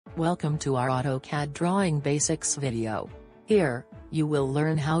Welcome to our AutoCAD Drawing Basics video. Here, you will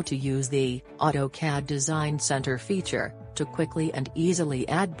learn how to use the AutoCAD Design Center feature to quickly and easily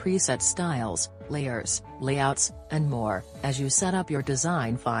add preset styles, layers, layouts, and more as you set up your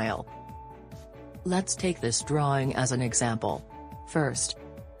design file. Let's take this drawing as an example. First,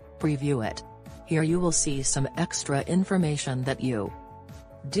 preview it. Here you will see some extra information that you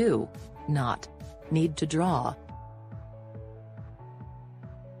do not need to draw.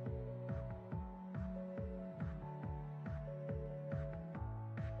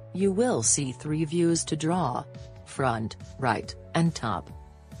 You will see 3 views to draw: front, right, and top.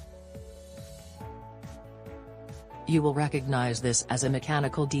 You will recognize this as a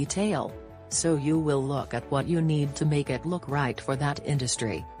mechanical detail, so you will look at what you need to make it look right for that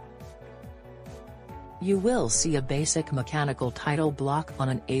industry. You will see a basic mechanical title block on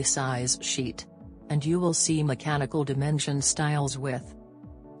an A-size sheet, and you will see mechanical dimension styles with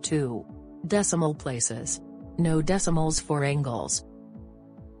 2 decimal places, no decimals for angles.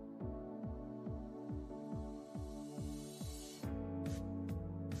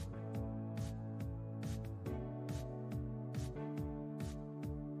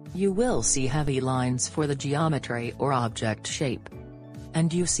 You will see heavy lines for the geometry or object shape.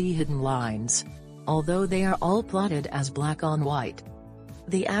 And you see hidden lines, although they are all plotted as black on white.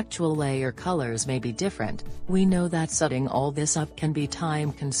 The actual layer colors may be different. We know that setting all this up can be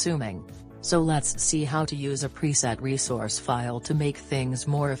time-consuming. So let's see how to use a preset resource file to make things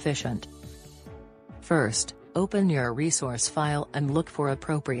more efficient. First, open your resource file and look for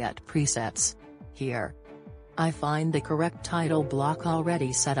appropriate presets. Here, I find the correct title block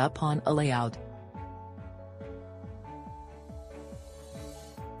already set up on a layout.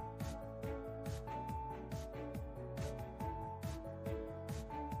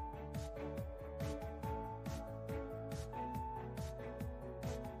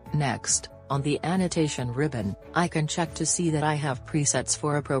 Next, on the annotation ribbon, I can check to see that I have presets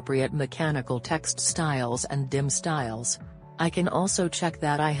for appropriate mechanical text styles and dim styles. I can also check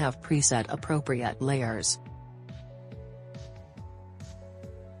that I have preset appropriate layers.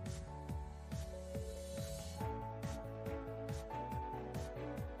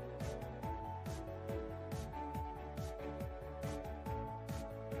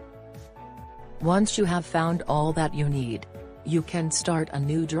 Once you have found all that you need, you can start a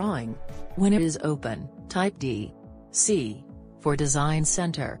new drawing. When it is open, type D.C. for Design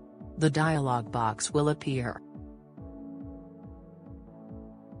Center. The dialog box will appear.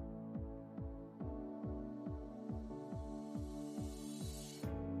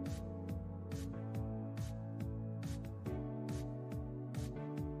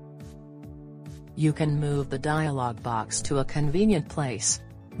 You can move the dialog box to a convenient place.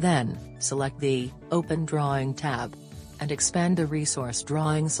 Then, select the Open Drawing tab, and expand the Resource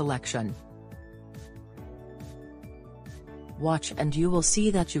Drawing selection. Watch and you will see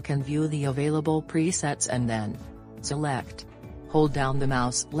that you can view the available presets and then select. Hold down the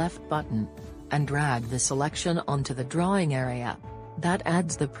mouse left button, and drag the selection onto the drawing area. That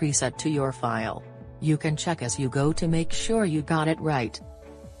adds the preset to your file. You can check as you go to make sure you got it right.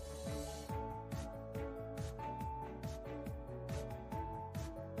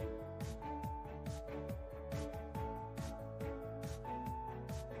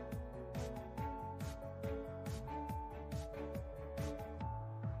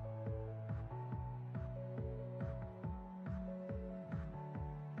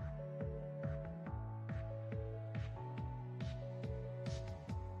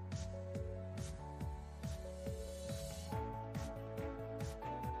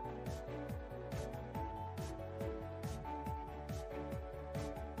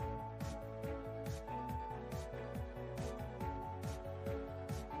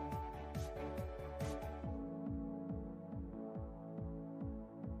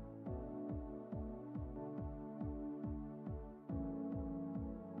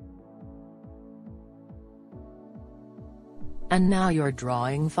 And now your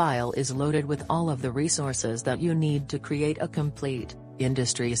drawing file is loaded with all of the resources that you need to create a complete,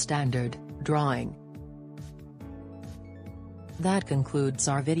 industry-standard, drawing. That concludes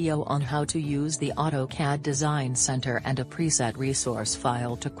our video on how to use the AutoCAD Design Center and a preset resource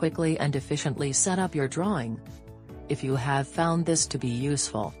file to quickly and efficiently set up your drawing. If you have found this to be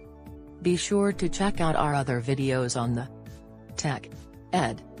useful, be sure to check out our other videos on the Tech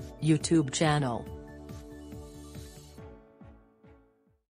Ed YouTube channel.